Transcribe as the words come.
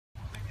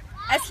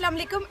Assalamu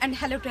alaikum and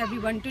hello to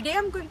everyone. Today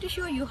I'm going to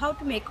show you how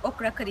to make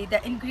okra curry. The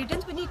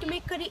ingredients we need to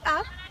make curry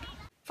are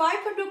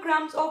 500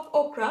 grams of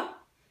okra,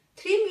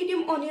 3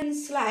 medium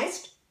onions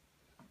sliced,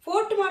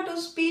 4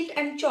 tomatoes peeled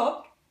and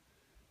chopped,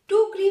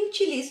 2 green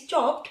chilies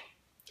chopped,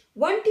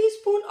 1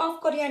 teaspoon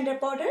of coriander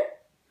powder,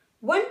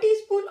 1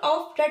 teaspoon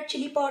of red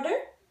chili powder,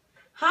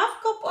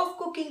 half cup of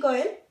cooking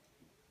oil,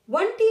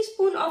 1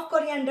 teaspoon of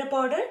coriander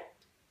powder,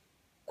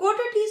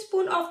 quarter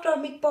teaspoon of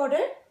turmeric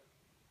powder,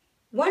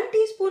 1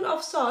 teaspoon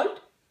of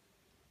salt,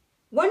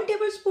 1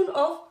 tablespoon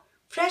of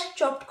fresh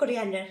chopped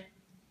coriander.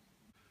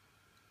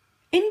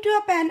 Into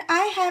a pan,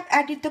 I have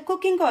added the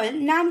cooking oil.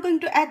 Now I'm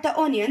going to add the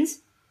onions.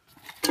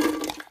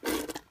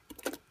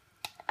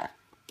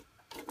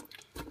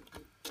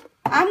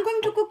 I'm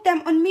going to cook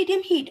them on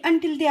medium heat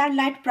until they are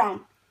light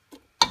brown.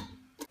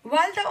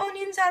 While the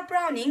onions are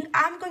browning,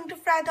 I'm going to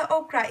fry the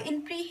okra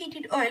in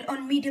preheated oil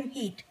on medium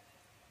heat.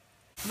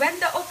 When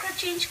the okra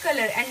change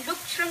color and look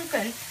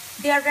shrunken,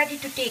 they are ready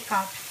to take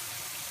out.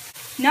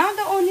 Now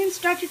the onions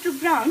started to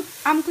brown,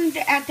 I'm going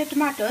to add the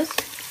tomatoes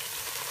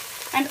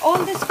and all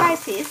the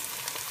spices.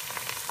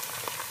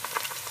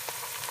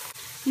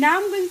 Now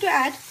I'm going to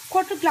add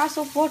quarter glass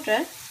of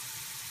water.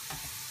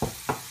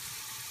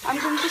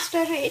 I'm going to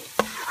stir it.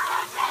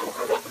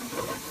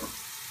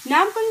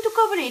 Now I'm going to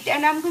cover it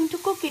and I'm going to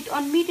cook it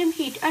on medium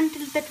heat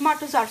until the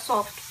tomatoes are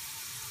soft.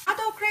 Now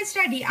the okra is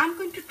ready, I'm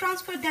going to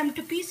transfer them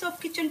to a piece of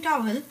kitchen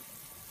towel.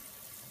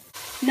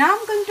 Now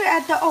I'm going to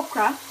add the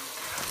okra.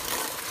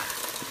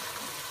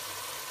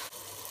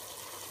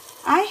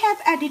 I have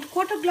added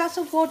quarter glass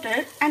of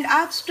water and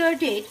I've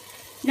stirred it.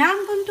 Now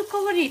I'm going to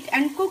cover it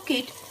and cook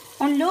it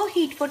on low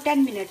heat for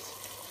 10 minutes.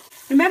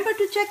 Remember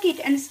to check it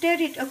and stir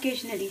it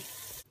occasionally.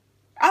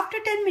 After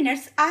 10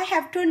 minutes, I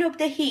have turned up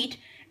the heat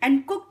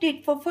and cooked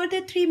it for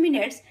further 3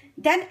 minutes,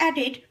 then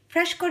added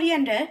fresh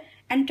coriander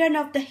and turn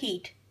off the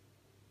heat.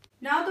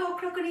 Now the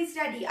okra curry is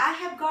ready. I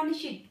have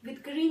garnished it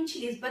with green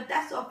chilies, but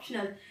that's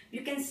optional.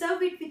 You can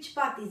serve it with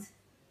chapatis.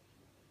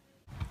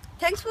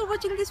 Thanks for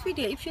watching this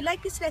video. If you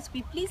like this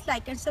recipe, please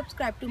like and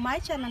subscribe to my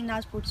channel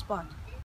Naz Food Spot.